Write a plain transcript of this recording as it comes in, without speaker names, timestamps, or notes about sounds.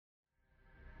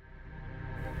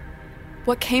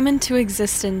What came into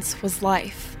existence was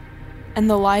life, and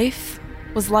the life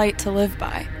was light to live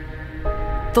by.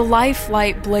 The life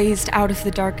light blazed out of the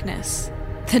darkness.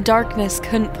 The darkness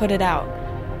couldn't put it out.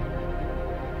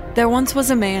 There once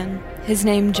was a man, his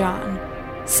name John,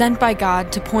 sent by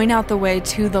God to point out the way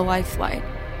to the life light.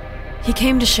 He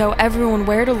came to show everyone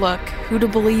where to look, who to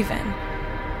believe in.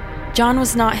 John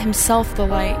was not himself the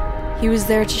light. He was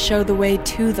there to show the way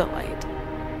to the light.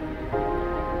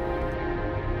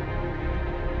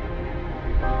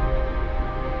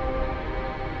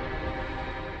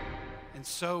 And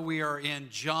so we are in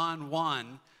John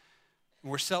 1.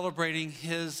 We're celebrating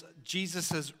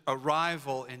Jesus'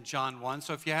 arrival in John 1.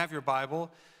 So if you have your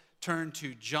Bible, turn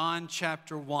to John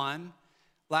chapter 1.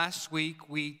 Last week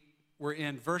we were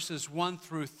in verses 1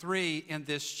 through 3 in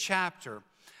this chapter.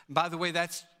 And by the way,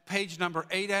 that's page number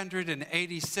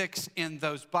 886 in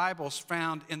those Bibles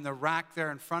found in the rack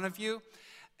there in front of you.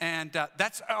 And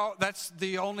that's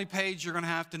the only page you're going to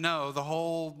have to know the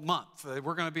whole month.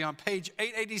 We're going to be on page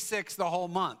 886 the whole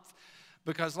month.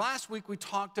 Because last week we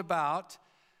talked about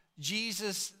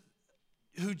Jesus,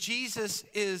 who Jesus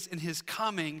is in his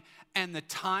coming and the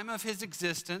time of his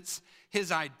existence,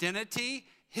 his identity,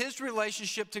 his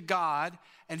relationship to God,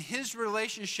 and his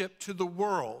relationship to the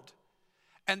world.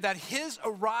 And that his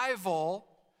arrival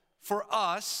for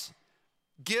us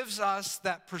gives us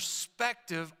that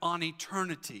perspective on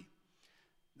eternity,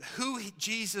 who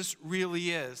Jesus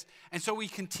really is. And so we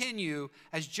continue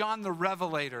as John the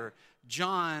Revelator,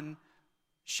 John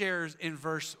shares in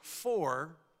verse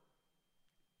 4,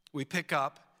 we pick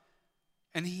up,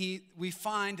 and we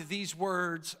find these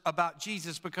words about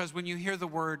Jesus, because when you hear the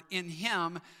word in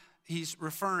him, he's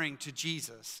referring to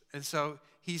Jesus. And so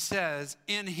he says,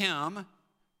 in him,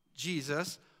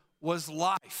 Jesus, was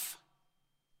life.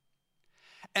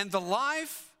 And the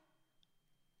life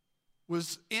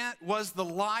was the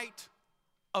light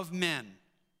of men.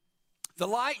 The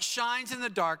light shines in the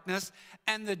darkness,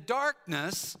 and the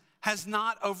darkness has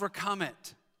not overcome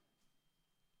it.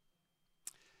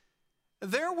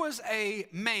 There was a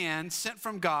man sent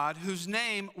from God whose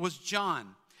name was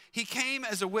John. He came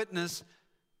as a witness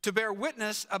to bear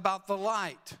witness about the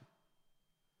light,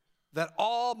 that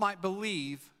all might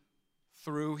believe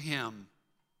through him.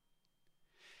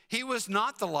 He was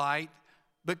not the light,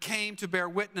 but came to bear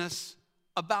witness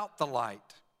about the light.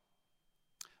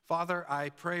 Father, I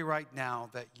pray right now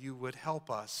that you would help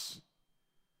us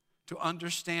to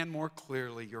understand more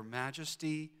clearly your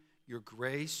majesty, your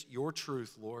grace, your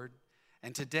truth, Lord.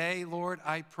 And today, Lord,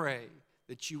 I pray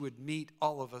that you would meet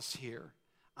all of us here.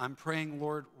 I'm praying,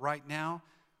 Lord, right now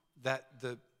that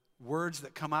the words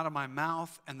that come out of my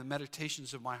mouth and the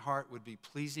meditations of my heart would be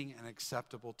pleasing and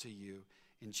acceptable to you.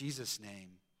 In Jesus' name,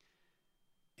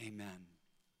 amen.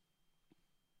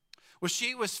 Well,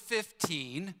 she was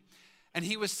 15 and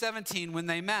he was 17 when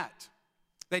they met.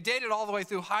 They dated all the way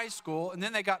through high school, and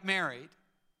then they got married.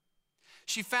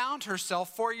 She found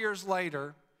herself 4 years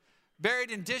later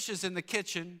buried in dishes in the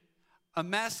kitchen, a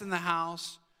mess in the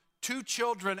house, 2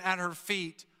 children at her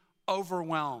feet,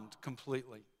 overwhelmed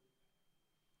completely.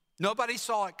 Nobody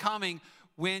saw it coming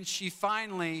when she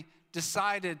finally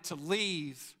decided to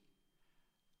leave.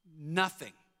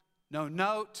 Nothing. No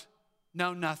note,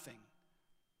 no nothing.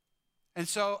 And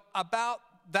so about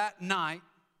that night,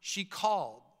 she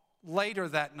called. Later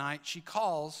that night, she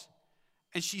calls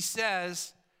and she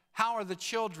says, "How are the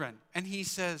children?" And he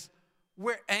says,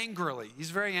 "We're angrily."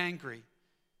 He's very angry.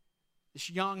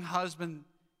 This young husband,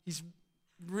 he's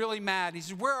really mad. He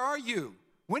says, "Where are you?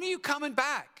 When are you coming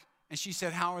back?" And she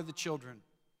said, "How are the children?"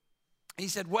 He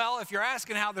said, "Well, if you're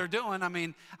asking how they're doing,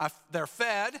 they're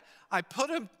fed. I put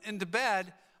them into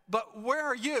bed, but where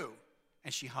are you?"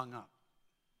 And she hung up.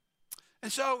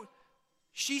 And so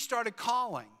she started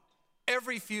calling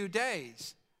every few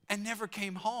days and never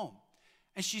came home.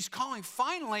 And she's calling.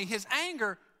 Finally, his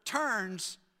anger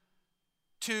turns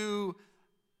to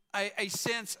a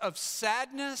sense of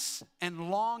sadness and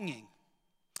longing.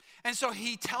 And so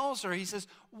he tells her, he says,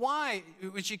 "Why?"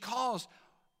 When she calls,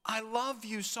 "I love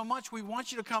you so much. We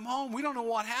want you to come home. We don't know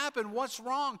what happened. What's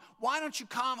wrong? Why don't you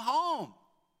come home?"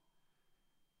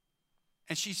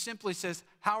 And she simply says,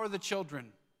 "How are the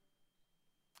children?"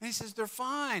 And he says, "They're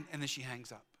fine." And then she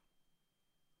hangs up.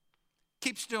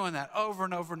 Keeps doing that over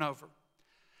and over and over.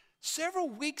 Several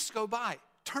weeks go by,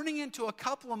 turning into a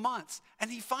couple of months, and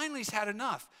he finally's had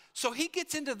enough. So he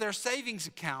gets into their savings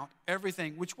account,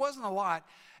 everything, which wasn't a lot,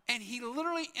 and he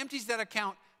literally empties that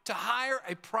account to hire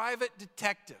a private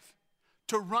detective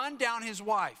to run down his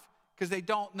wife, because they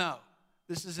don't know.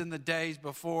 This is in the days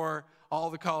before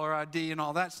all the caller ID and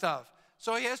all that stuff.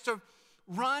 So he has to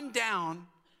run down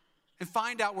and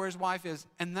find out where his wife is.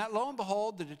 And that, lo and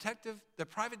behold, the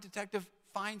private detective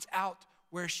finds out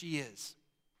where she is.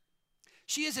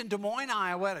 She is in Des Moines,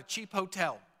 Iowa at a cheap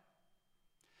hotel.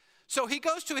 So he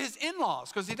goes to his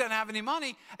in-laws because he doesn't have any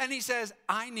money, and he says,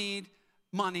 I need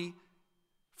money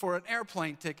for an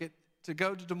airplane ticket to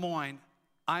go to Des Moines.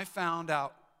 I found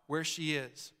out where she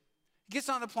is. He gets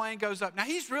on the plane, goes up. Now,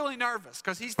 he's really nervous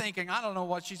because he's thinking, I don't know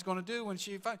what she's going to do when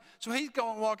she finds. So he's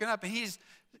walking up, and he's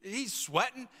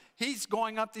sweating. He's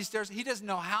going up these stairs. He doesn't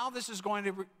know how this is going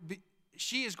to be.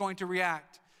 She is going to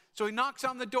react. So he knocks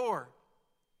on the door.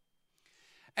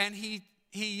 And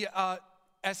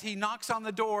as he knocks on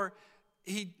the door,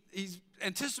 he's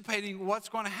anticipating what's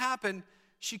going to happen.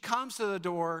 She comes to the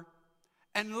door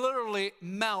and literally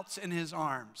melts in his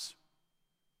arms.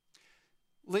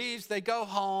 Leaves, they go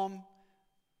home.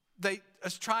 They are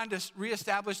trying to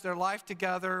reestablish their life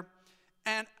together.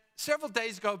 And several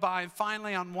days go by, and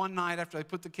finally on one night after they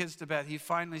put the kids to bed, he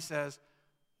finally says,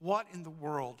 what in the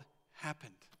world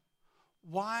happened?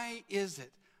 Why is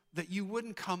it that you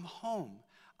wouldn't come home?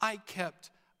 I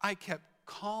kept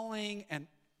calling and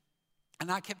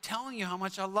I kept telling you how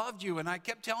much I loved you, and I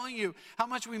kept telling you how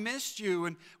much we missed you,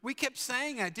 and we kept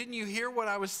saying that. Didn't you hear what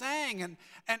I was saying? And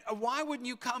why wouldn't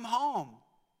you come home?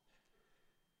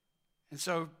 And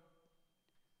so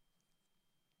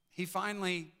she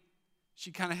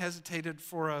kind of hesitated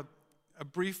for a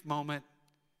brief moment,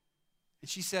 and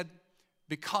she said,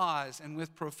 because, and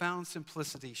with profound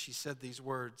simplicity, she said these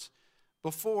words.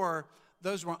 Before,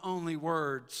 those were only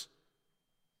words,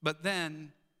 but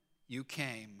then you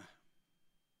came.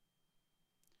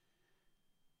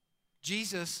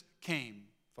 Jesus came,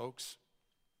 folks.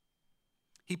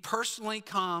 He personally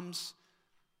comes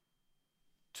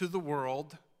to the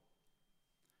world,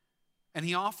 and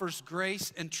he offers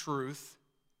grace and truth.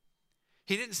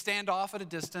 He didn't stand off at a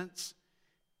distance.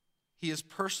 He is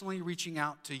personally reaching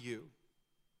out to you.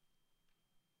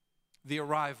 The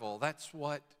arrival, that's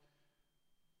what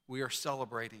we are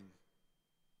celebrating.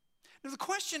 Now, the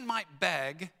question might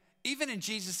beg, even in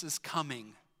Jesus'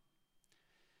 coming,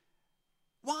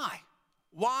 why?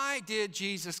 Why did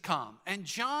Jesus come? And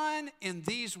John, in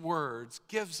these words,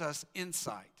 gives us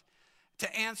insight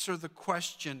to answer the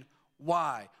question,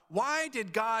 why? Why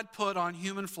did God put on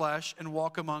human flesh and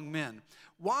walk among men?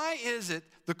 Why is it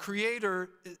the Creator,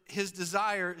 his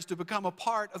desire is to become a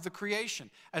part of the creation?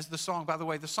 As the song, by the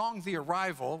way, the song The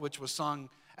Arrival, which was sung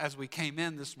as we came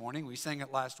in this morning, we sang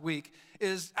it last week,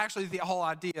 is actually the whole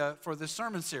idea for this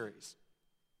sermon series.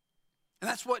 And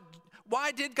that's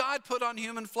why did God put on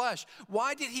human flesh?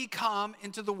 Why did he come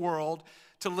into the world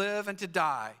to live and to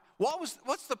die?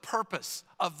 What's the purpose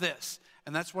of this?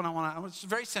 And that's what I want to, it's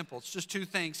very simple. It's just two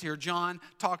things here John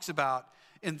talks about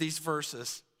in these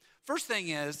verses.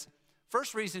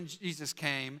 First reason Jesus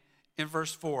came in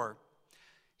verse 4.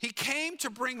 He came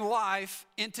to bring life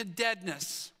into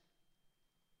deadness.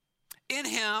 In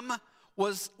him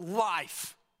was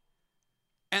life,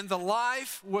 and the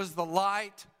life was the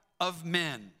light of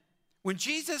men. When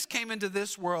Jesus came into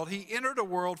this world, he entered a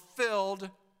world filled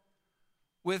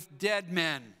with dead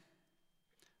men.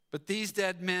 But these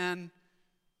dead men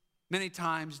many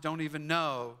times don't even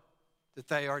know that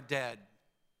they are dead.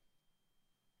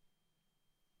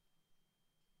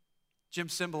 Jim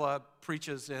Cymbala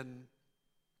preaches in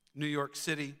New York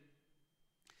City.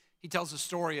 He tells a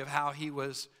story of how he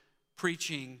was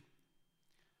preaching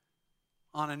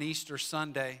on an Easter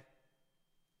Sunday.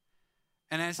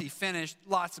 And as he finished,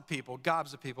 lots of people,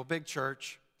 gobs of people, big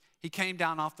church, he came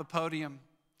down off the podium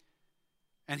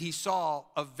and he saw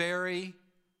a very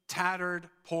tattered,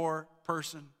 poor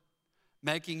person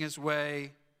making his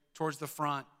way towards the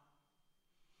front.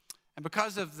 And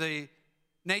because of the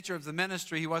nature of the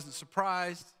ministry, he wasn't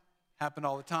surprised. Happened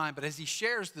all the time. But as he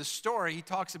shares this story, he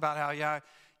talks about how,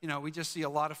 we just see a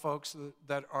lot of folks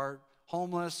that are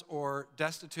homeless or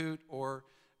destitute or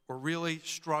really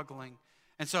struggling.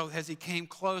 And so as he came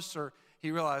closer,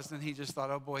 he realized, and he just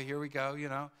thought, oh boy, here we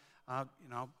go,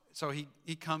 So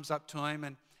he comes up to him,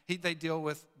 and they deal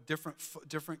with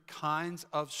different kinds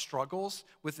of struggles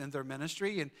within their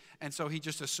ministry. And so he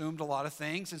just assumed a lot of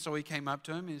things. And so he came up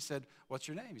to him and he said, what's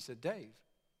your name? He said, Dave.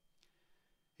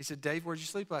 He said, Dave, where'd you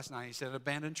sleep last night? He said, an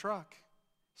abandoned truck.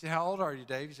 He said, how old are you,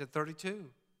 Dave? He said, 32.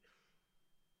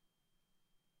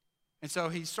 And so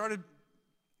he started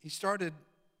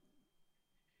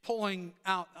pulling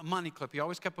out a money clip. He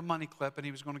always kept a money clip, and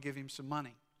he was going to give him some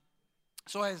money.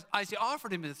 So as he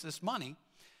offered him this money,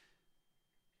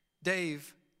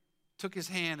 Dave took his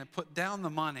hand and put down the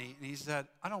money, and he said,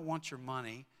 I don't want your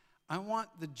money. I want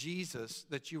the Jesus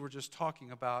that you were just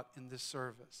talking about in this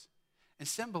service. And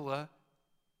Cymbala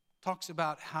talks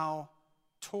about how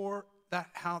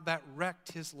how that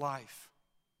wrecked his life.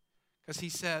 Because he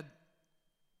said,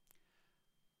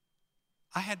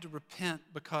 I had to repent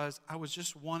because I was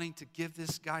just wanting to give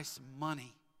this guy some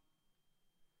money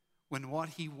when what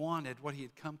he wanted, what he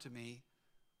had come to me,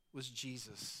 was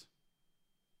Jesus.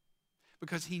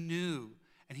 Because he knew,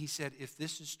 and he said, if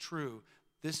this is true,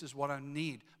 this is what I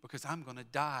need, because I'm going to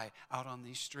die out on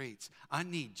these streets. I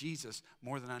need Jesus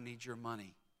more than I need your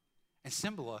money. And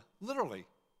Simba literally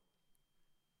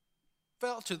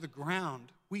fell to the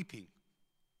ground weeping.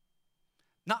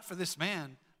 Not for this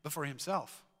man, but for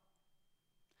himself.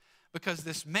 Because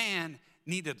this man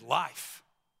needed life,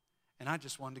 and I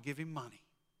just wanted to give him money.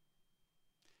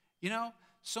 You know,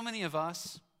 so many of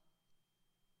us,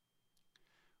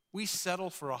 we settle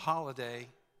for a holiday,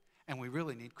 and we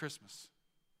really need Christmas.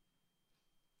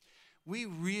 We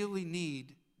really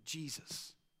need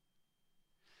Jesus,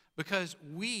 because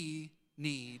we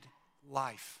need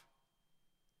life.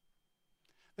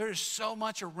 There is so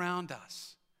much around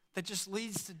us that just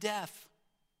leads to death.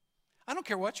 I don't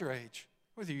care what your age,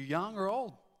 whether you're young or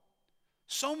old.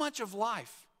 So much of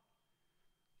life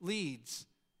leads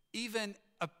even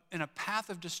in a path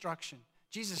of destruction.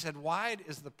 Jesus said, wide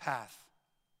is the path,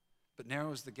 but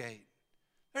narrow is the gate.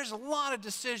 There's a lot of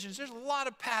decisions. There's a lot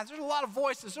of paths. There's a lot of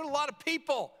voices. There's a lot of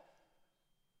people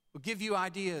who give you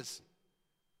ideas.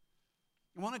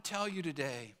 I want to tell you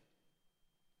today,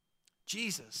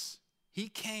 Jesus, he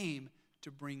came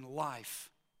to bring life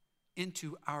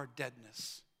into our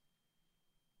deadness.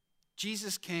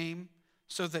 Jesus came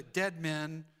so that dead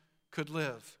men could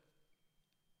live.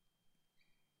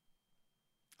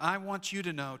 I want you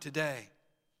to know today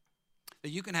that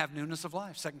you can have newness of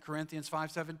life. 2 Corinthians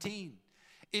 5:17.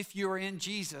 If you're in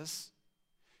Jesus,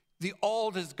 the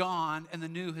old is gone and the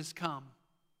new has come.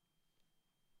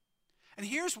 And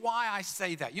here's why I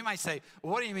say that. You might say,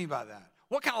 well, what do you mean by that?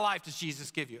 What kind of life does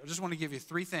Jesus give you? I just want to give you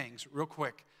 3 things real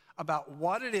quick about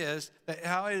what it is,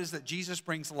 how it is that Jesus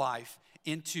brings life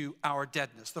into our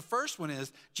deadness. The first one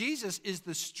is, Jesus is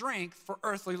the strength for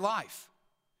earthly life.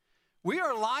 We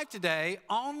are alive today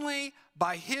only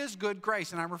by his good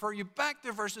grace. And I refer you back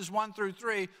to verses 1 through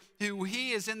 3, who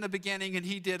he is in the beginning and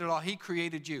he did it all. He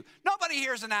created you. Nobody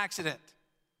here is an accident.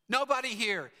 Nobody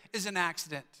here is an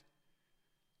accident.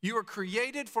 You were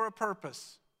created for a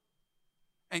purpose.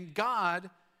 And God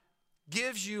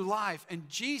gives you life. And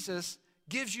Jesus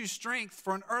gives you strength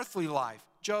for an earthly life.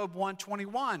 Job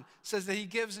 1:21 says that he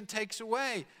gives and takes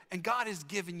away. And God has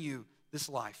given you this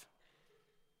life.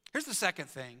 Here's the second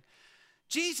thing.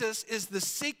 Jesus is the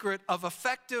secret of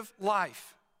effective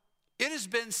life. It has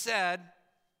been said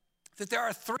that there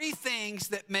are 3 things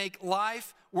that make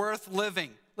life worth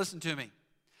living. Listen to me.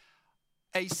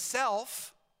 A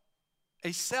self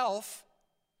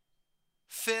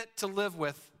fit to live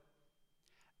with,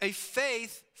 a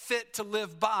faith fit to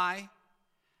live by,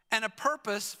 and a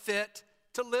purpose fit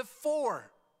to live for.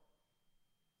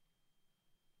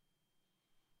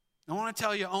 I want to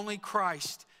tell you, only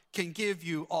Christ can give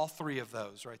you all 3 of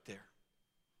those right there.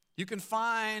 You can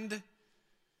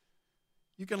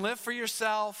live for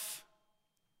yourself,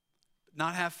 but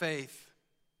not have faith.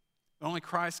 But only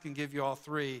Christ can give you all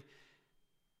 3.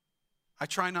 I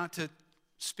try not to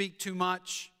speak too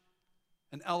much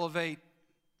and elevate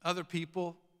other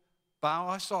people, but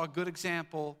I saw a good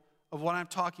example of what I'm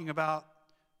talking about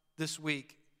this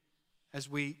week as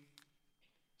we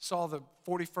saw the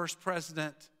 41st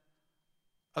president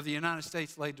of the United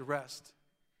States laid to rest.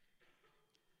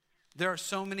 There are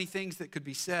so many things that could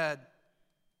be said.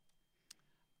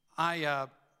 As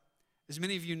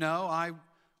many of you know, I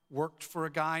worked for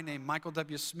a guy named Michael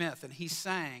W. Smith, and he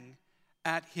sang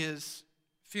at his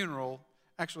funeral.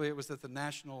 Actually, it was at the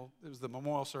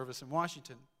memorial service in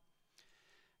Washington.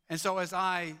 And so as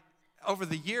I, over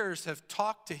the years, have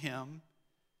talked to him,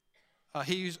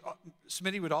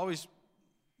 Smitty would always,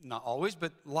 not always,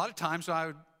 but a lot of times I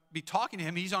would be talking to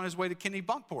him. He's on his way to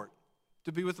Kennebunkport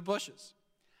to be with the Bushes.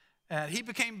 And he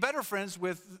became better friends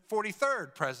with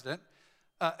 43rd president.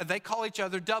 They call each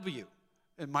other W.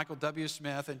 And Michael W.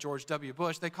 Smith and George W.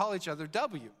 Bush, they call each other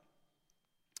W.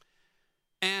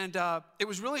 And it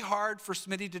was really hard for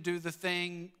Smitty to do the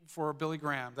thing for Billy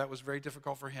Graham. That was very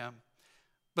difficult for him.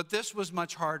 But this was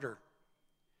much harder.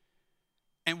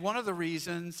 And one of the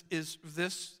reasons is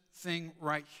this thing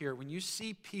right here. When you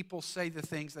see people say the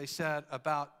things they said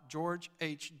about George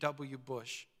H.W.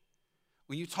 Bush,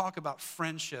 when you talk about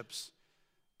friendships,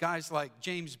 guys like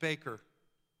James Baker,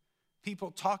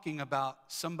 people talking about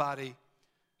somebody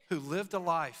who lived a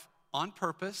life on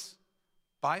purpose,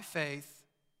 by faith,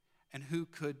 and who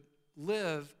could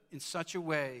live in such a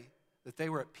way that they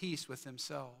were at peace with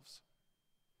themselves.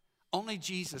 Only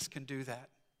Jesus can do that.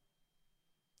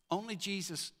 Only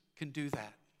Jesus can do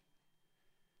that.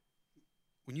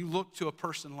 When you look to a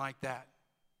person like that.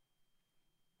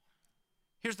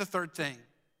 Here's the third thing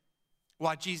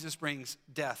why Jesus brings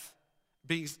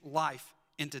life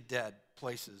into dead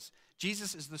places.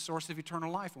 Jesus is the source of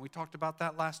eternal life, and we talked about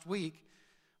that last week.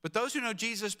 But those who know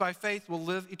Jesus by faith will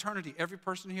live eternity. Every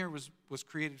person here was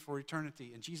created for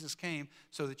eternity, and Jesus came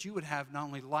so that you would have not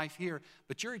only life here,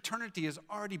 but your eternity has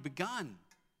already begun.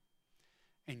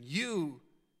 And you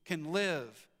can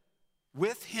live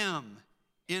with him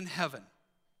in heaven.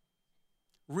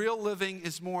 Real living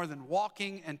is more than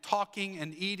walking and talking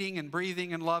and eating and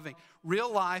breathing and loving.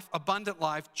 Real life, abundant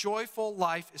life, joyful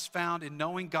life is found in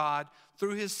knowing God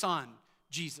through his Son,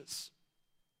 Jesus.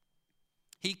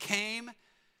 He came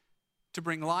to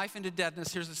bring life into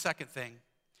deadness. Here's the second thing.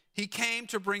 He came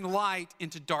to bring light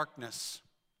into darkness.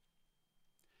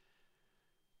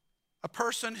 A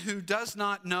person who does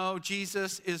not know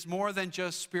Jesus is more than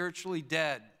just spiritually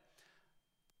dead.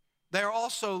 They are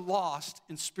also lost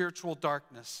in spiritual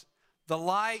darkness. The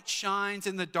light shines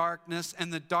in the darkness,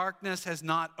 and the darkness has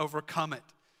not overcome it.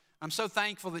 I'm so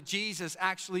thankful that Jesus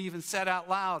actually even said out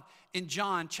loud in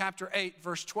John chapter 8,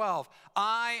 verse 12,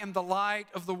 I am the light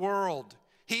of the world.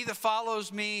 He that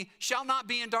follows me shall not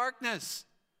be in darkness,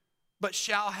 but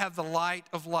shall have the light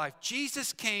of life.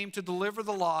 Jesus came to deliver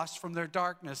the lost from their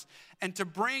darkness and to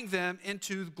bring them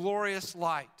into glorious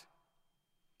light.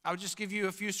 I'll just give you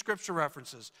a few scripture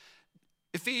references.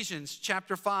 Ephesians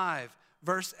chapter 5,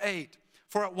 verse 8.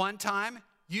 For at one time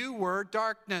you were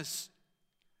darkness.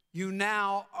 You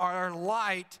now are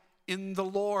light in the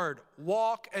Lord.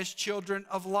 Walk as children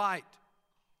of light.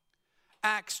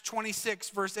 Acts 26,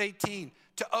 verse 18.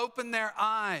 To open their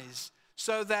eyes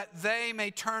so that they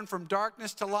may turn from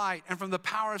darkness to light and from the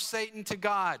power of Satan to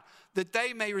God, that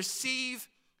they may receive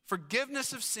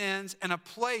forgiveness of sins and a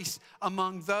place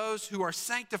among those who are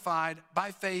sanctified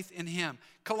by faith in him.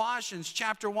 Colossians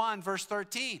chapter 1, verse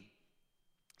 13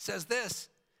 says this,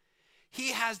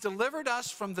 he has delivered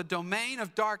us from the domain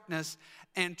of darkness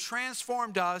and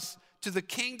transformed us to the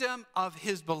kingdom of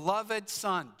his beloved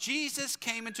Son. Jesus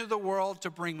came into the world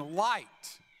to bring light,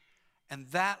 and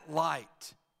that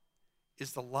light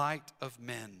is the light of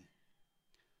men.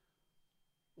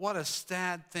 What a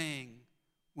sad thing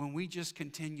when we just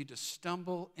continue to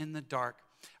stumble in the dark.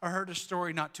 I heard a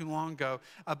story not too long ago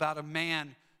about a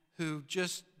man who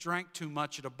just drank too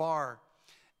much at a bar,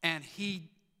 and he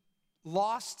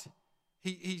lost.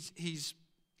 He's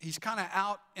kind of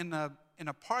out in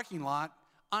a parking lot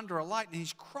under a light, and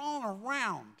he's crawling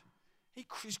around.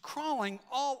 He's crawling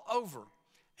all over.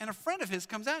 And a friend of his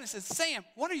comes out and says, Sam,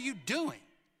 what are you doing?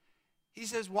 He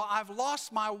says, well, I've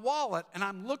lost my wallet, and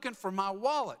I'm looking for my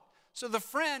wallet. So the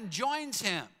friend joins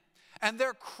him, and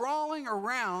they're crawling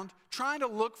around trying to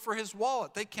look for his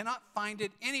wallet. They cannot find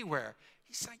it anywhere.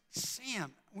 He's like,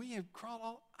 Sam, we have crawled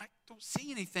all, I don't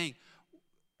see anything.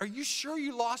 Are you sure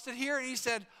you lost it here? And he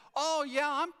said, oh, yeah,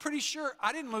 I'm pretty sure.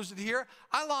 I didn't lose it here.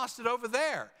 I lost it over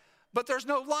there. But there's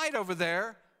no light over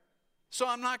there, so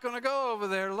I'm not going to go over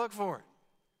there to look for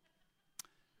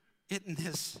it. Isn't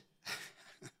this?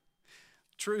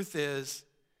 Truth is,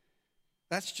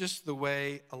 that's just the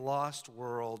way a lost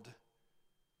world,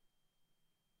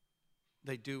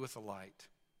 they do with the light.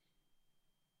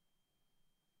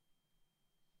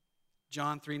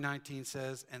 John 3:19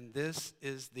 says, and this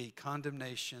is the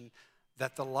condemnation,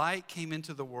 that the light came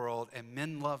into the world, and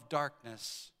men loved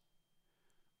darkness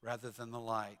rather than the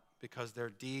light, because their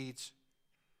deeds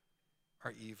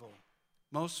are evil.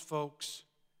 Most folks,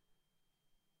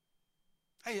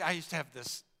 I used to have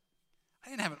this, I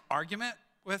didn't have an argument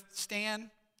with Stan.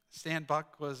 Stan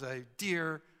Buck was a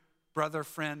dear brother,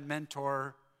 friend,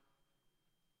 mentor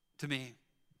to me.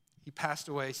 He passed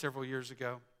away several years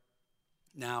ago.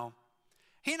 Now,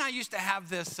 he and I used to have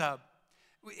this,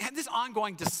 we had this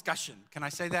ongoing discussion. Can I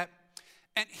say that?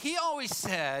 And he always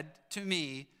said to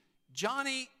me,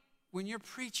 Johnny, when you're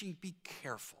preaching, be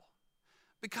careful.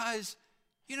 Because,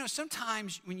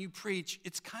 sometimes when you preach,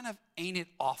 it's kind of, ain't it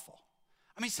awful?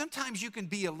 I mean, sometimes you can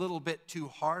be a little bit too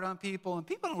hard on people, and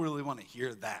people don't really want to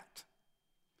hear that.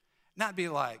 Not be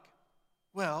like,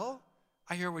 well,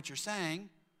 I hear what you're saying,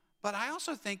 but I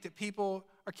also think that people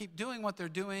keep doing what they're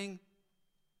doing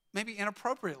maybe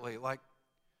inappropriately, like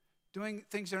doing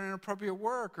things that are inappropriate at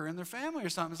work or in their family or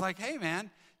something. It's like, hey, man,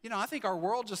 I think our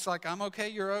world just like, I'm okay,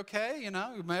 you're okay,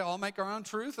 we may all make our own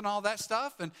truth and all that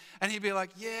stuff. And he'd be like,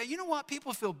 yeah, you know what?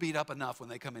 People feel beat up enough when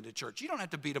they come into church. You don't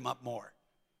have to beat them up more.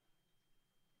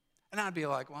 And I'd be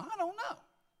like, well, I don't know.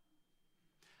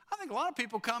 I think a lot of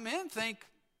people come in and think,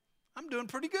 I'm doing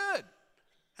pretty good.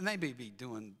 And they may be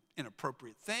doing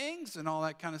inappropriate things and all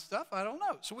that kind of stuff? I don't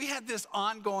know. So we had this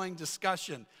ongoing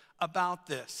discussion about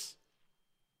this.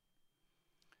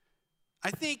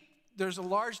 I think there's a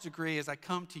large degree, as I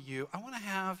come to you, I want to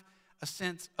have a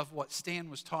sense of what Stan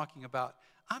was talking about.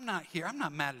 I'm not here. I'm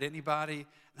not mad at anybody,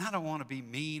 and I don't want to be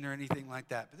mean or anything like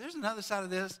that. But there's another side of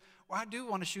this where I do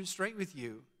want to shoot straight with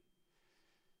you.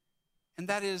 And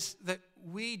that is that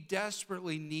we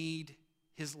desperately need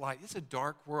his light. It's a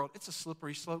dark world. It's a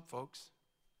slippery slope, folks.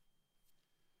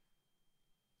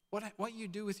 What you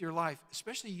do with your life,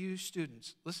 especially you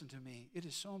students, listen to me. It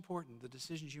is so important, the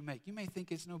decisions you make. You may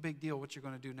think it's no big deal what you're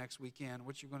going to do next weekend,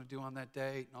 what you're going to do on that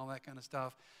date, and all that kind of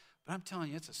stuff. But I'm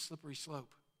telling you, it's a slippery slope.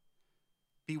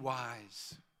 Be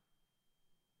wise.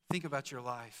 Think about your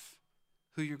life,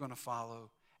 who you're going to follow,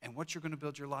 and what you're going to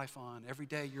build your life on. Every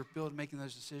day you're making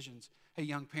those decisions. Hey,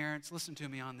 young parents, listen to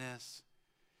me on this.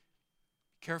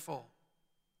 Be careful.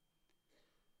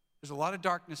 There's a lot of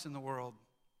darkness in the world.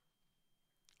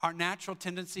 Our natural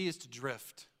tendency is to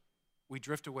drift. We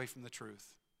drift away from the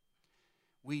truth.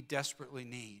 We desperately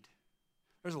need.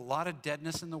 There's a lot of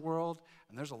deadness in the world,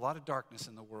 and there's a lot of darkness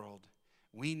in the world.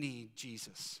 We need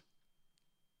Jesus.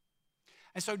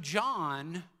 And so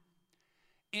John,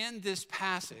 in this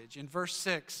passage, in verse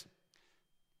 6,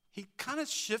 he kind of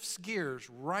shifts gears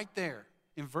right there.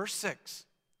 In verse 6,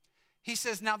 he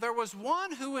says, now there was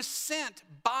one who was sent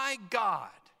by God.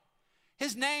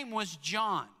 His name was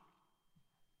John.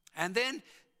 And then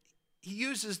he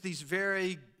uses these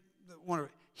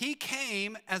he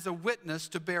came as a witness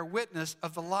to bear witness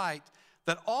of the light,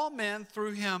 that all men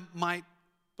through him might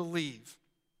believe.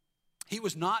 He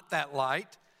was not that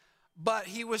light, but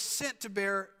he was sent to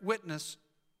bear witness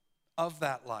of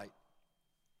that light.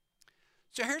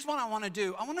 So here's what I want to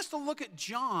do. I want us to look at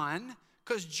John,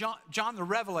 because John the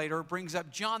Revelator brings up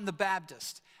John the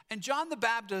Baptist. And John the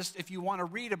Baptist, if you want to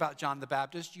read about John the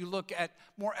Baptist, you look at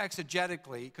more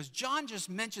exegetically, because John just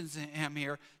mentions him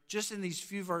here just in these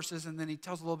few verses, and then he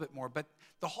tells a little bit more. But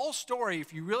the whole story,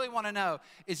 if you really want to know,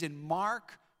 is in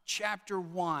Mark chapter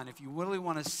 1, if you really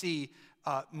want to see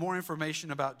more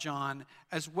information about John,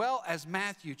 as well as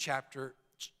Matthew chapter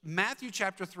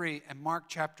 3 and Mark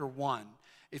chapter 1,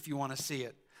 if you want to see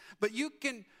it. But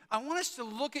I want us to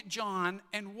look at John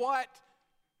and what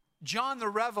John the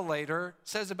Revelator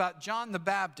says about John the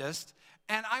Baptist,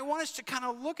 and I want us to kind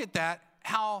of look at that,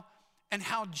 how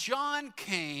John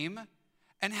came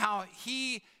and how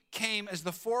he came as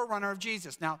the forerunner of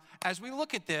Jesus. Now, as we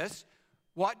look at this,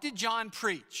 what did John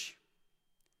preach?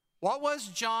 What was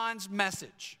John's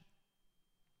message?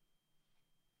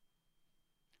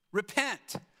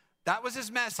 Repent. That was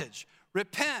his message.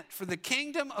 Repent, for the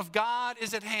kingdom of God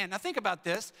is at hand. Now think about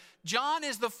this. John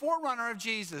is the forerunner of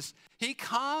Jesus. He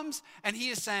comes and he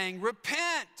is saying,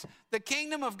 repent, the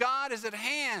kingdom of God is at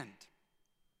hand.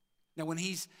 Now when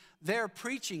he's there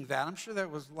preaching that, I'm sure that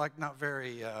was not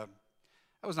very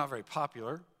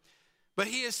popular. But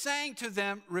he is saying to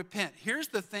them, repent. Here's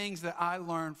the things that I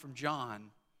learned from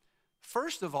John.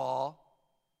 First of all,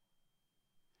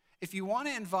 if you want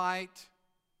to invite,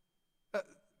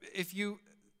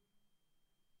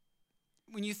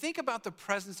 when you think about the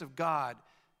presence of God,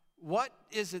 what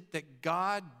is it that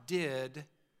God did?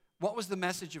 What was the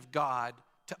message of God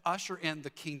to usher in the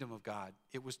kingdom of God?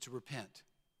 It was to repent.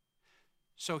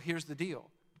 So here's the deal.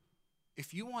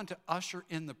 If you want to usher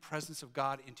in the presence of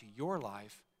God into your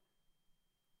life,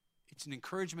 it's an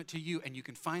encouragement to you, and you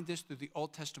can find this through the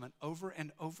Old Testament over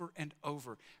and over and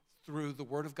over through the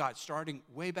Word of God, starting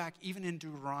way back even in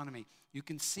Deuteronomy. You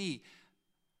can see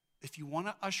if you want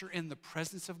to usher in the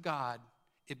presence of God,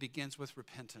 it begins with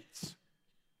repentance.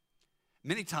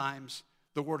 Many times,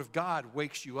 the Word of God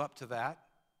wakes you up to that,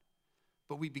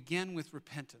 but we begin with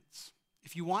repentance.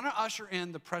 If you want to usher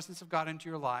in the presence of God into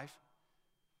your life,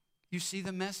 you see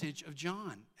the message of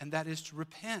John, and that is to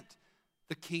repent.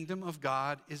 The kingdom of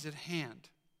God is at hand.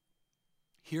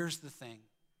 Here's the thing.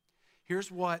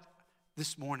 Here's what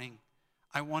this morning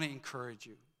I want to encourage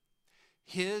you.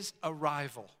 His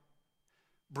arrival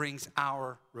brings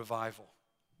our revival.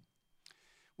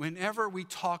 Whenever we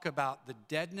talk about the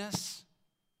deadness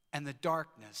and the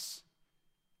darkness,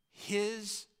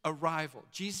 his arrival,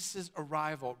 Jesus'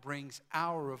 arrival, brings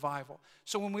our revival.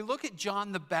 So when we look at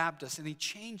John the Baptist and he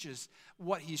changes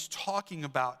what he's talking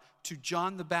about to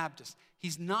John the Baptist,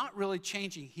 he's not really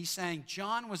changing. He's saying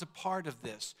John was a part of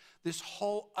this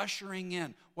whole ushering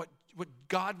in what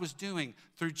God was doing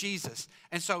through Jesus.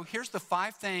 And so here's the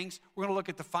 5 things. We're going to look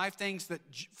at the 5 things that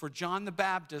for John the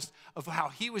Baptist of how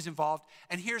he was involved.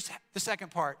 And here's the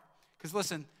second part. Because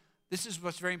listen, this is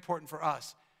what's very important for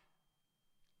us.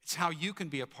 It's how you can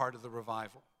be a part of the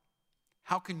revival.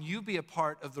 How can you be a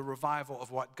part of the revival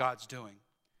of what God's doing?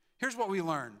 Here's what we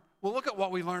learn. We'll look at what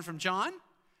we learned from John,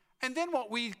 and then what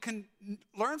we can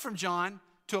learn from John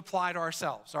to apply to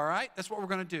ourselves, all right? That's what we're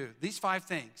going to do, these 5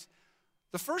 things.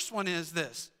 The first one is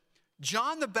this.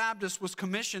 John the Baptist was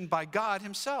commissioned by God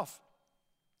himself.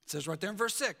 It says right there in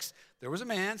verse 6, there was a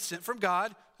man sent from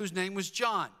God whose name was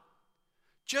John.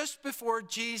 Just before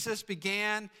Jesus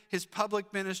began his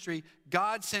public ministry,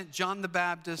 God sent John the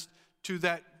Baptist to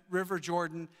that river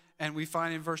Jordan, and we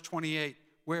find in verse 28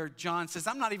 where John says,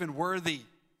 I'm not even worthy,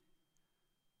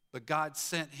 but God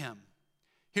sent him.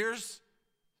 Here's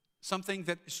something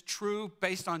that is true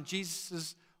based on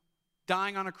Jesus'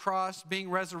 dying on a cross, being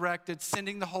resurrected,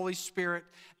 sending the Holy Spirit,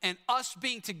 and us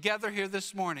being together here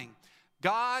this morning.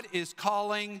 God is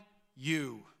calling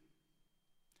you.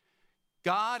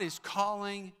 God is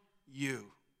calling you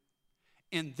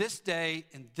in this day,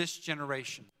 in this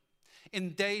generation.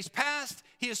 In days past,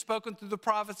 he has spoken through the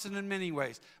prophets and in many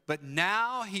ways, but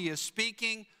now he is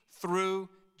speaking through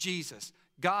Jesus.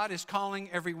 God is calling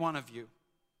every one of you.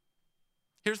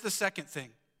 Here's the second thing.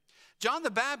 John the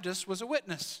Baptist was a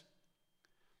witness.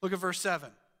 Look at verse 7.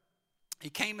 He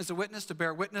came as a witness to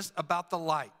bear witness about the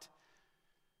light.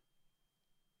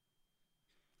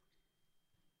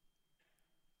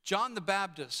 John the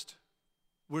Baptist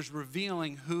was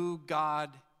revealing who God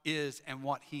is and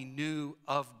what he knew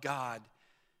of God.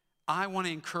 I want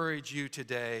to encourage you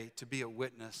today to be a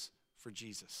witness for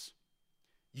Jesus.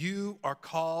 You are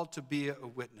called to be a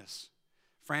witness.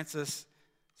 St.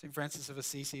 Francis of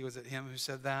Assisi, was it him who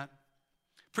said that?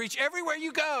 Preach everywhere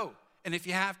you go, and if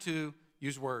you have to,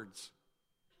 use words.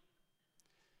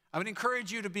 I would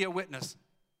encourage you to be a witness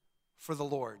for the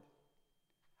Lord.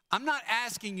 I'm not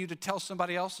asking you to tell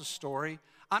somebody else's story.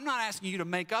 I'm not asking you to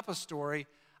make up a story.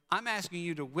 I'm asking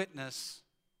you to witness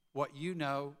what you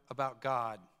know about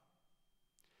God.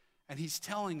 And he's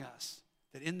telling us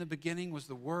that in the beginning was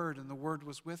the Word, and the Word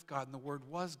was with God, and the Word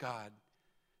was God.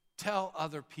 Tell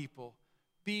other people.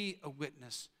 Be a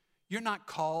witness. You're not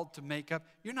called to make up.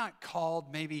 You're not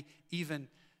called maybe even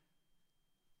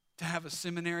to have a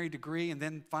seminary degree and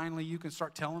then finally you can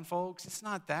start telling folks. It's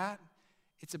not that.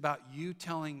 It's about you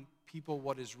telling people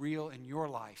what is real in your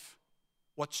life,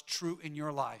 what's true in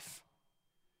your life.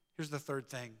 Here's the third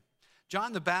thing.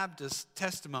 John the Baptist's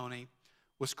testimony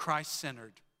was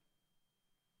Christ-centered.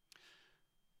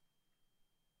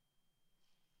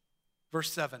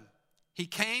 Verse 7, he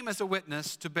came as a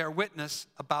witness to bear witness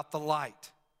about the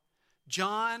light.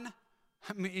 John,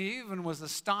 he even was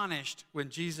astonished when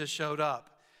Jesus showed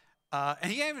up.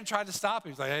 And he even tried to stop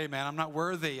him. He's like, hey, man, I'm not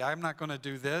worthy. I'm not going to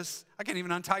do this. I can't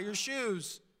even untie your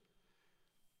shoes.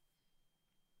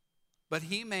 But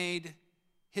he made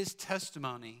his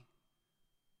testimony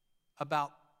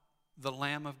about the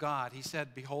Lamb of God. He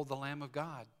said, behold the Lamb of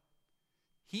God.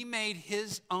 He made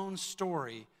his own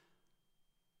story.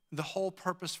 The whole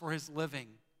purpose for his living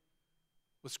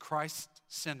was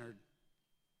Christ-centered.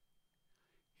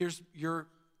 Here's your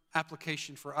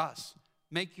application for us.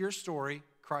 Make your story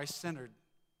Christ-centered.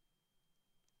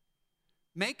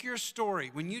 Make your story,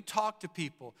 when you talk to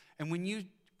people and when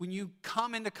you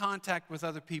come into contact with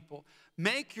other people,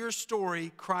 make your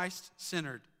story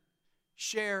Christ-centered.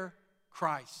 Share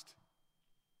Christ.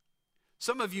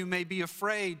 Some of you may be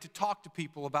afraid to talk to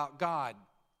people about God.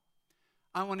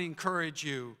 I want to encourage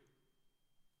you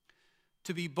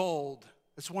to be bold.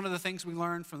 It's one of the things we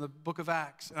learned from the book of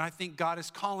Acts. And I think God is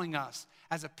calling us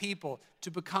as a people to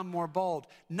become more bold.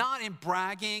 Not in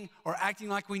bragging or acting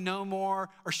like we know more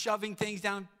or shoving things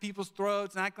down people's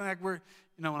throats and acting like we're,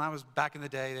 when I was back in the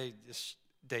day, they just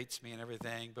dates me and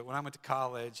everything. But when I went to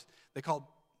college, they called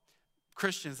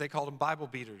them Bible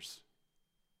beaters.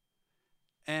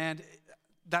 And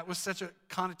that was such a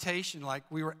connotation, like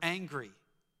we were angry.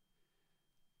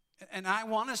 And I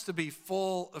want us to be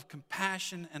full of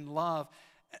compassion and love.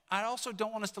 I also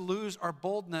don't want us to lose our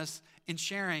boldness in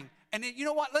sharing. And you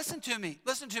know what? Listen to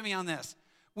me on this.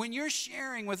 When you're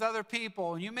sharing with other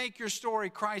people and you make your story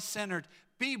Christ-centered,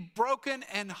 be broken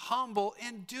and humble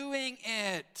in doing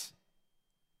it.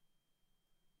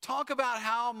 Talk about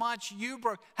how much you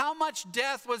broke, how much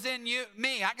death was in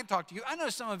me. I can talk to you. I know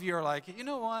some of you are like, you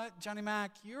know what, Johnny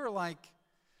Mac, you're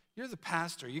the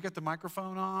pastor. You got the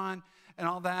microphone on and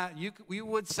all that. You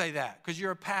would say that because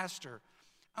you're a pastor.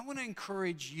 I want to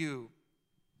encourage you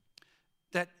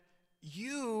that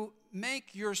you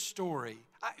make your story.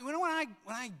 When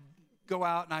I go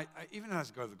out and even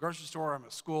as I go to the grocery store, I'm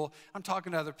at school, I'm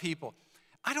talking to other people.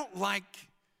 I don't like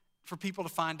for people to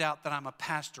find out that I'm a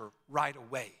pastor right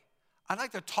away. I'd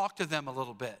like to talk to them a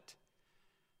little bit.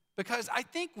 Because I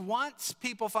think once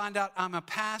people find out I'm a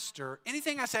pastor,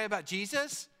 anything I say about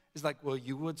Jesus He's like, well,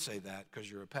 you would say that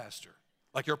because you're a pastor.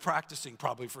 Like you're practicing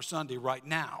probably for Sunday right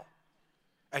now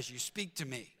as you speak to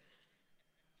me.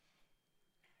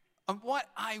 And what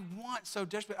I want so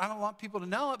desperately, I don't want people to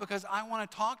know it because I want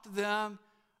to talk to them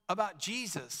about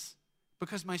Jesus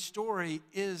because my story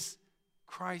is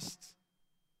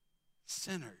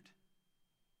Christ-centered.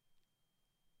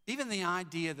 Even the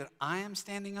idea that I am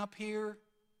standing up here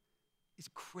is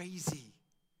crazy.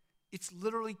 It's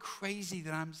literally crazy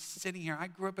that I'm sitting here. I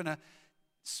grew up in a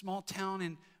small town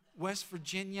in West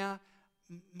Virginia.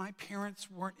 My parents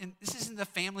weren't in, this isn't the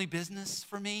family business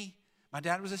for me. My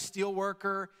dad was a steel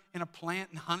worker in a plant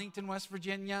in Huntington, West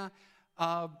Virginia.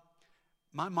 My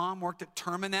mom worked at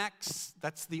Terminex.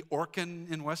 That's the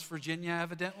Orkin in West Virginia,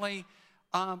 evidently.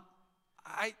 I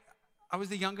was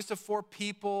the youngest of 4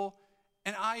 people.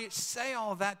 And I say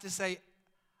all that to say,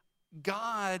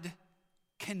 God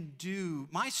can do,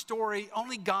 my story,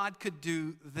 only God could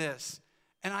do this.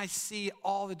 And I see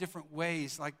all the different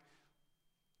ways, like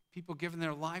people giving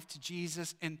their life to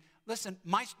Jesus. And listen,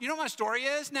 you know what my story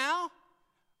is now?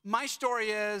 My story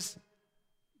is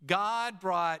God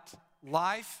brought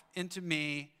life into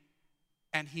me,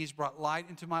 and he's brought light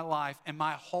into my life. And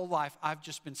my whole life, I've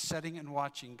just been sitting and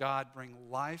watching God bring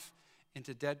life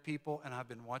into dead people, and I've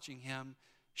been watching him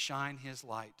shine his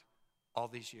light all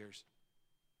these years.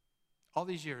 All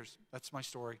these years, that's my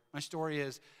story. My story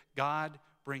is God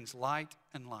brings light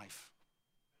and life.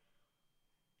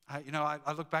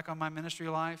 I look back on my ministry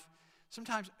life.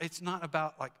 Sometimes it's not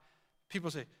about like,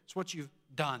 people say, it's what you've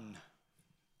done.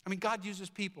 I mean, God uses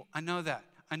people. I know that.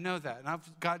 And I've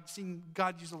seen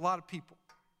God use a lot of people.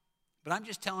 But I'm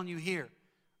just telling you here,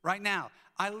 right now,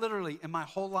 I literally, in my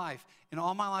whole life, in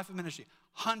all my life of ministry,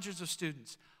 hundreds of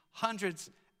students, hundreds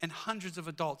and hundreds of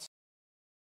adults,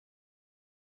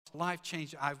 life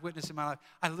change I've witnessed in my life.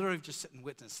 I literally just sit and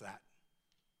witness that.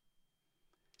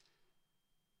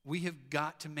 We have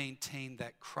got to maintain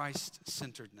that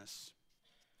Christ-centeredness.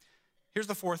 Here's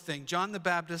the 4th thing. John the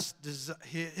Baptist,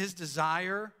 his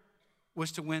desire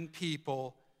was to win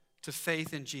people to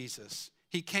faith in Jesus.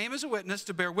 He came as a witness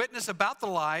to bear witness about the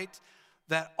light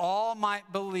that all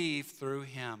might believe through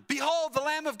him. Behold, the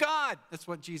Lamb of God. That's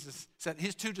what Jesus said.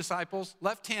 His 2 disciples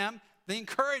left him. They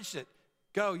encouraged it.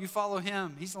 Go, you follow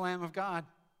him. He's the Lamb of God.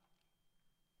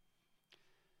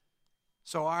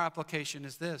 So our application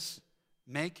is this.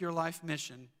 Make your life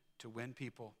mission to win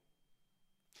people.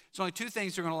 There's only 2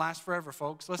 things that are going to last forever,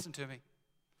 folks. Listen to me.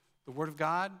 The Word of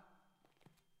God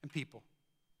and people.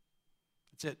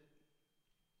 That's it.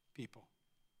 People.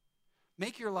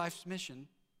 Make your life's mission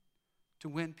to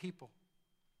win people.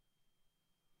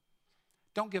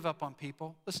 Don't give up on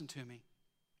people. Listen to me.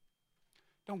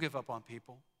 Don't give up on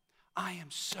people. I am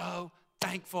so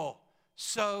thankful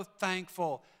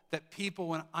that people,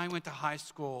 when I went to high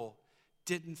school,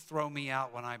 didn't throw me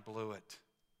out when I blew it.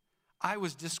 I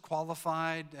was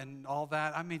disqualified and all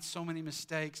that. I made so many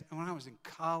mistakes. And when I was in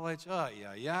college,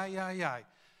 I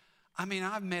mean,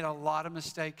 I've made a lot of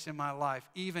mistakes in my life.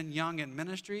 Even young in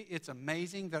ministry, it's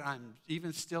amazing that I'm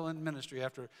even still in ministry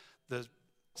after the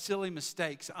silly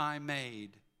mistakes I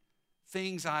made.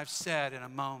 Things I've said in a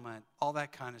moment, all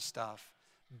that kind of stuff.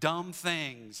 Dumb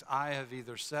things I have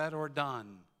either said or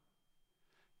done.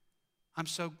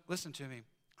 Listen to me.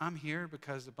 I'm here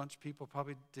because a bunch of people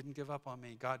probably didn't give up on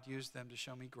me. God used them to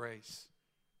show me grace.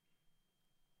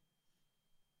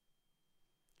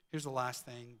 Here's the last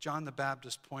thing. John the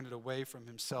Baptist pointed away from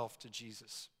himself to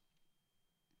Jesus.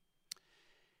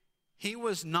 He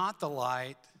was not the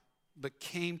light, but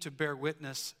came to bear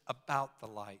witness about the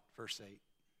light. Verse 8.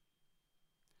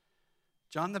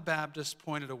 John the Baptist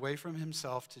pointed away from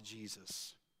himself to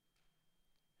Jesus.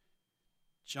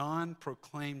 John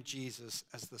proclaimed Jesus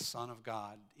as the Son of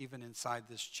God. Even inside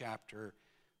this chapter,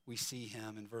 we see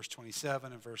him in verse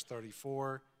 27 and verse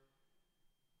 34.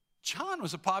 John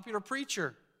was a popular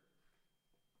preacher.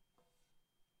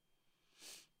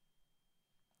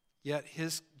 Yet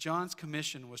John's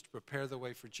commission was to prepare the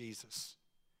way for Jesus,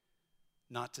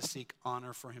 not to seek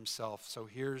honor for himself. So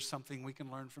here's something we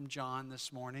can learn from John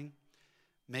this morning.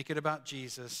 Make it about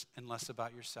Jesus and less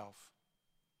about yourself.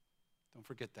 Don't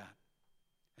forget that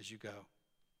as you go.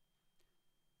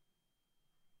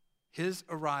 His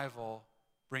arrival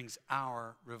brings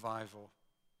our revival.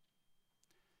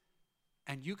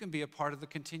 And you can be a part of the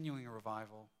continuing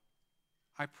revival.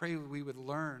 I pray we would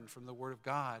learn from the Word of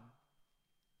God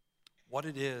what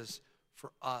it is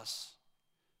for us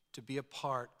to be a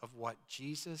part of what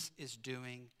Jesus is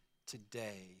doing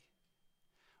today.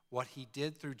 What he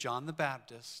did through John the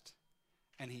Baptist,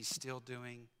 and he's still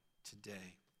doing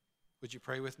today. Would you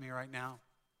pray with me right now?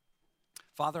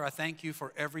 Father, I thank you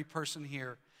for every person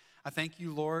here. I thank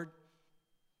you, Lord,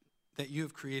 that you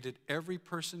have created every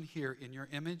person here in your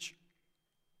image,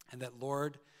 and that,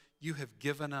 Lord, you have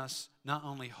given us not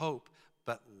only hope,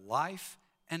 but life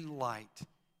and light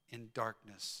in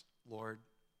darkness, Lord.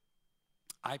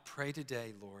 I pray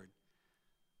today, Lord,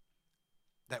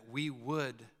 that we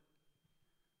would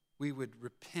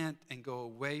repent and go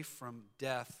away from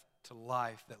death to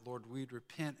life, that, Lord, we'd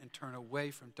repent and turn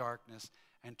away from darkness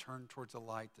and turn towards the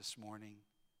light this morning.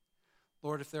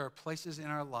 Lord, if there are places in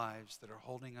our lives that are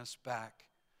holding us back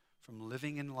from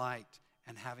living in light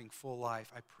and having full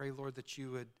life, I pray, Lord, that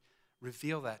you would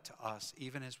reveal that to us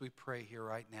even as we pray here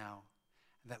right now.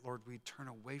 And that, Lord, we'd turn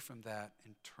away from that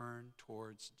and turn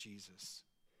towards Jesus.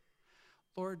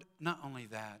 Lord, not only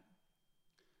that,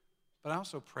 but I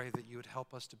also pray that you would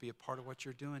help us to be a part of what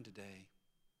you're doing today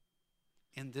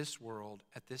in this world,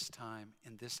 at this time,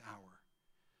 in this hour.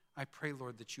 I pray,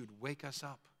 Lord, that you would wake us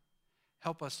up.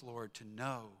 Help us, Lord, to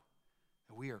know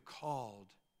that we are called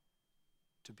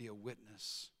to be a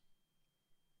witness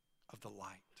of the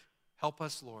light. Help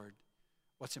us, Lord.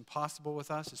 What's impossible with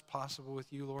us is possible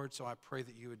with you, Lord, so I pray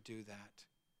that you would do that.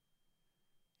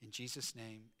 In Jesus'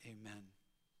 name, amen.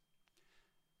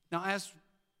 Now, as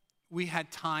we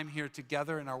had time here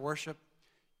together in our worship,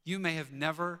 you may have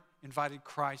never invited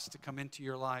Christ to come into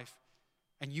your life,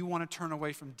 and you want to turn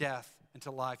away from death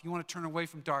into life. You want to turn away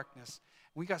from darkness.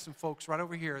 We got some folks right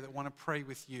over here that want to pray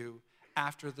with you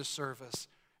after the service.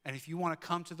 And if you want to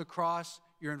come to the cross,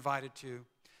 you're invited to.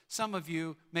 Some of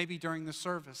you, maybe during the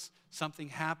service, something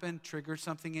happened, triggered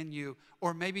something in you,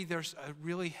 or maybe there's a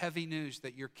really heavy news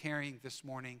that you're carrying this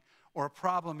morning, or a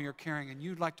problem you're carrying, and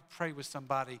you'd like to pray with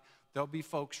somebody. There'll be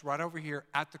folks right over here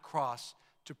at the cross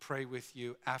to pray with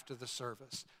you after the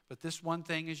service. But this one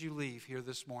thing as you leave here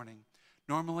this morning,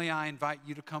 normally I invite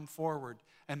you to come forward,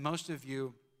 and most of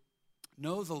you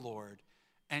know the Lord,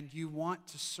 and you want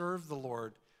to serve the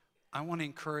Lord. I want to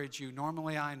encourage you.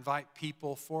 Normally I invite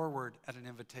people forward at an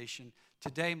invitation.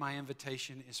 Today my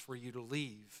invitation is for you to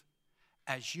leave.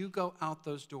 As you go out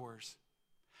those doors,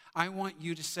 I want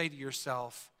you to say to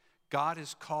yourself, God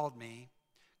has called me.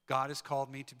 God has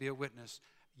called me to be a witness.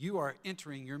 You are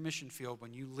entering your mission field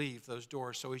when you leave those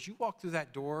doors. So as you walk through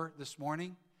that door this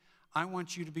morning, I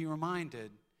want you to be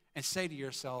reminded and say to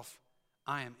yourself,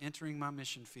 I am entering my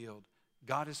mission field.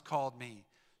 God has called me.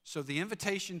 So the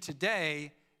invitation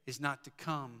today is not to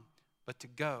come, but to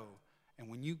go. And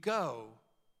when you go,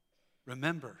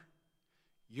 remember,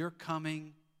 you're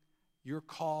coming, you're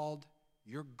called,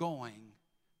 you're going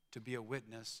to be a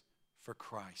witness for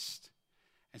Christ.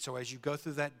 And so as you go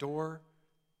through that door,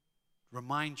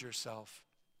 remind yourself,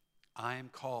 I am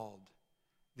called.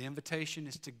 The invitation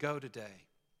is to go today.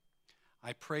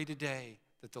 I pray today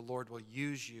that the Lord will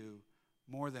use you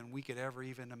more than we could ever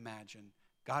even imagine.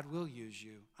 God will use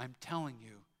you. I'm telling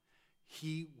you,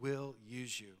 he will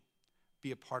use you.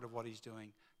 Be a part of what he's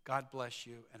doing. God bless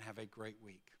you and have a great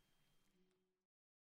week.